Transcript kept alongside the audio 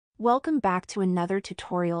Welcome back to another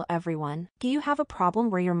tutorial, everyone. Do you have a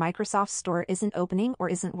problem where your Microsoft Store isn't opening or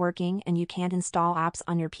isn't working and you can't install apps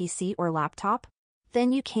on your PC or laptop?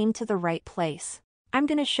 Then you came to the right place. I'm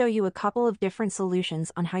going to show you a couple of different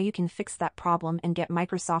solutions on how you can fix that problem and get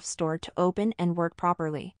Microsoft Store to open and work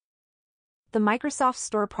properly. The Microsoft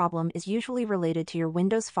Store problem is usually related to your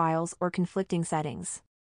Windows files or conflicting settings.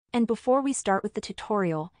 And before we start with the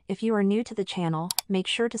tutorial, if you are new to the channel, make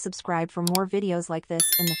sure to subscribe for more videos like this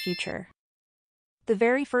in the future. The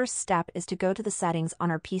very first step is to go to the settings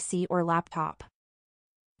on our PC or laptop.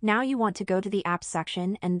 Now you want to go to the Apps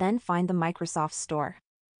section and then find the Microsoft Store.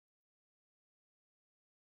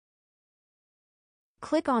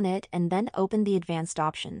 Click on it and then open the Advanced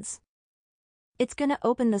options. It's going to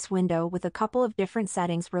open this window with a couple of different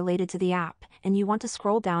settings related to the app, and you want to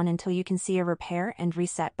scroll down until you can see a Repair and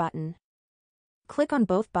Reset button. Click on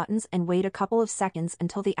both buttons and wait a couple of seconds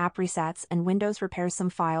until the app resets and Windows repairs some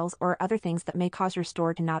files or other things that may cause your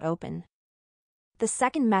store to not open. The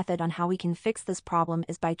second method on how we can fix this problem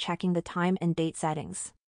is by checking the time and date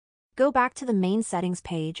settings. Go back to the main settings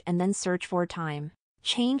page and then search for time.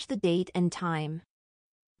 Change the date and time.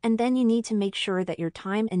 And then you need to make sure that your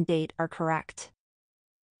time and date are correct.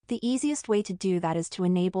 The easiest way to do that is to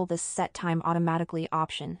enable this Set Time Automatically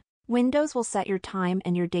option. Windows will set your time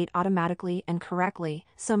and your date automatically and correctly,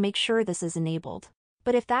 so make sure this is enabled.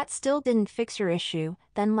 But if that still didn't fix your issue,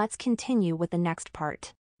 then let's continue with the next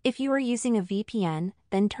part. If you are using a VPN,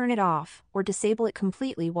 then turn it off or disable it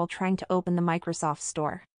completely while trying to open the Microsoft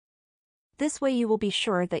Store. This way you will be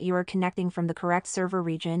sure that you are connecting from the correct server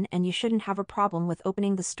region and you shouldn't have a problem with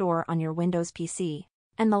opening the store on your Windows PC.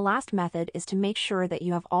 And the last method is to make sure that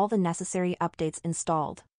you have all the necessary updates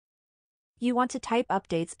installed. You want to type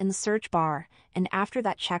updates in the search bar, and after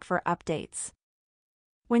that check for updates.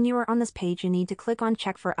 When you are on this page you need to click on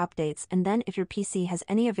Check for Updates, and then if your PC has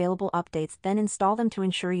any available updates then install them to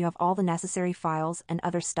ensure you have all the necessary files and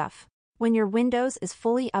other stuff. When your Windows is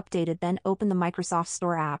fully updated then open the Microsoft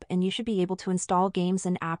Store app and you should be able to install games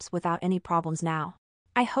and apps without any problems now.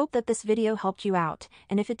 I hope that this video helped you out,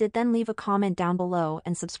 and if it did then leave a comment down below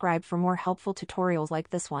and subscribe for more helpful tutorials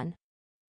like this one.